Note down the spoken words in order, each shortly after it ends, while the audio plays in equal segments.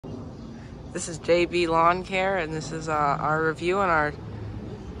This is JB Lawn Care, and this is our review on our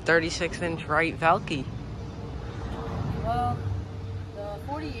 36-inch Wright Velke. Well, the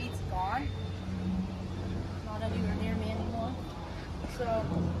 48's gone. Not anywhere near me anymore. So,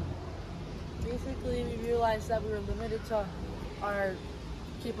 basically we realized that we were limited to our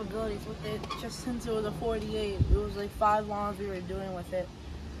capabilities with it. Just since it was a 48, it was like 5 lawns we were doing with it.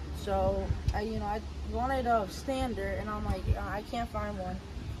 So, I wanted a standard, and I'm like, I can't find one.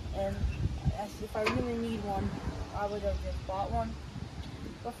 And if I really need one, I would have just bought one.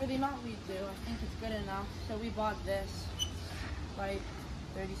 But for the amount we do, I think it's good enough. So we bought this Wright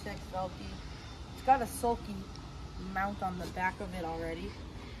 36 Velke. It's got a sulky mount on the back of it already,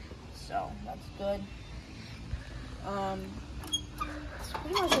 so that's good. It's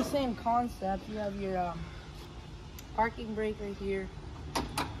pretty much the same concept. You have your parking brake right here,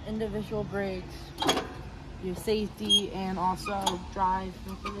 individual brakes, your safety, and also drive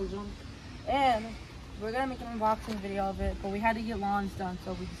mechanism. And we're gonna make an unboxing video of it, but we had to get lawns done,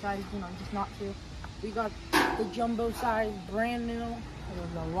 so we decided, just not to. We got the jumbo size, brand new. It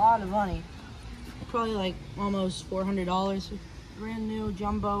was a lot of money, probably like almost $400. Brand new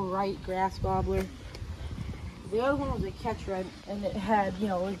jumbo Wright grass gobbler. The other one was a catch red, and it had,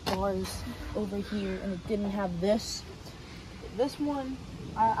 like bars over here, and it didn't have this. This one,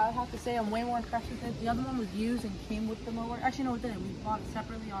 I have to say, I'm way more impressed with it. The other one was used and came with the mower. Actually, no, it didn't. We bought it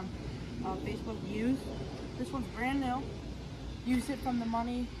separately on Facebook used. This one's brand new. Used it from the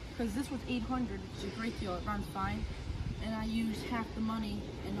money, because this was $800, which is a great deal. It runs fine. And I used half the money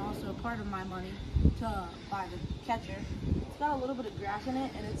and also part of my money to buy the catcher. It's got a little bit of grass in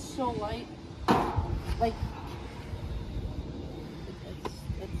it, and it's so light. Like,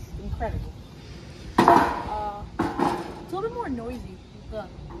 it's incredible. It's a little bit more noisy with the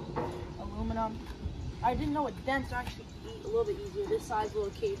aluminum. I didn't know it dents actually a little bit easier. This side's a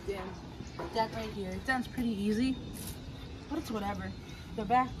little caved in. Dent right here. It dents pretty easy, but it's whatever. The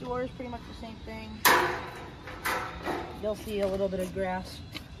back door is pretty much the same thing. You'll see a little bit of grass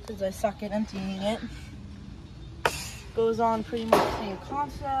since I suck at emptying it. Goes on pretty much the same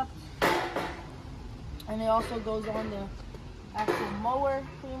concept. And it also goes on the actual mower,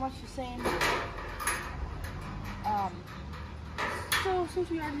 pretty much the same. So since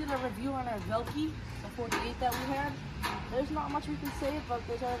we already did a review on our Velke, the 48 that we had, there's not much we can say about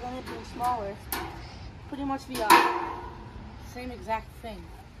this other than it being smaller. Pretty much the same exact thing.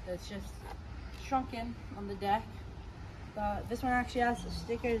 That's just shrunken on the deck. This one actually has the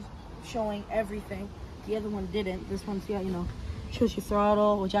stickers showing everything. The other one didn't. This one's got, shows your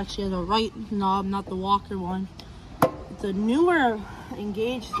throttle, which actually has a right knob, not the walker one. It's a newer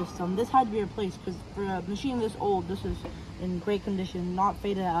engage system. This had to be replaced because for a machine this old, this is in great condition, not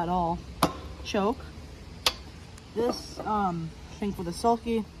faded at all. Choke. This thing for the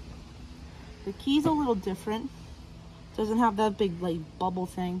sulky. The key's a little different. Doesn't have that big like bubble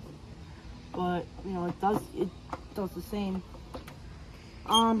thing, but it does the same.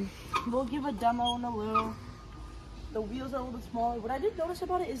 We'll give a demo in a little. The wheels are a little bit smaller. What I did notice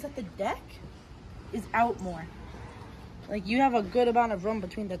about it is that the deck is out more. Like, you have a good amount of room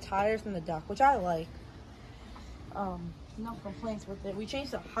between the tires and the deck, which I like. No complaints with it. We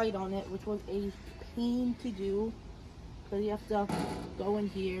changed the height on it, which was a pain to do, because you have to go in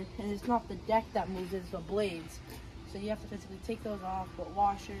here, and it's not the deck that moves, it's the blades. So you have to physically take those off, put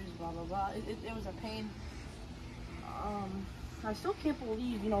washers, blah blah blah. It was a pain. I still can't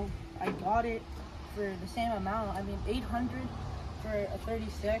believe, I got it for the same amount. I mean, $800 for a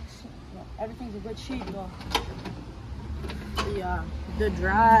 36. Everything's in good shape. The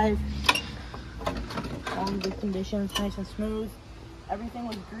drive, all in good conditions, nice and smooth. Everything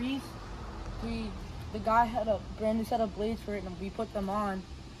was greased. The guy had a brand new set of blades for it, and we put them on,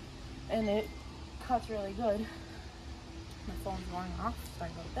 and it cuts really good. My phone's going off,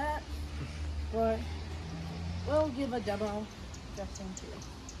 sorry about that. But we'll give a demo just in case.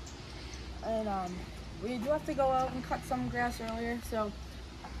 And we do have to go out and cut some grass earlier, so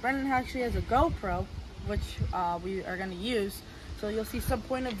Brendan actually has a GoPro, which we are going to use. So you'll see some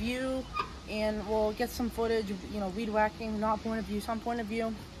point of view, and we'll get some footage of, weed whacking, not point of view, some point of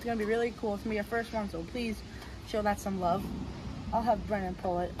view. It's going to be really cool. It's going to be our first one, so please show that some love. I'll have Brendan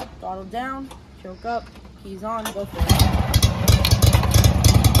pull it. Throttle down, choke up, keys on, go for it.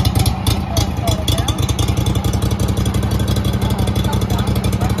 Throttle down.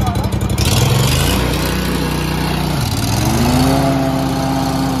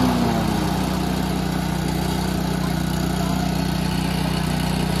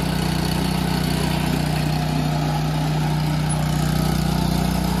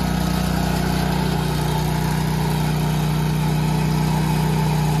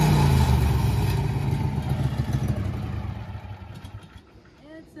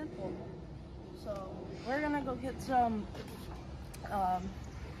 simple. So we're gonna go get some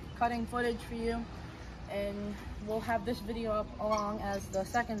cutting footage for you, and we'll have this video up along as the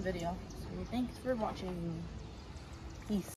second video. So thanks for watching. Peace.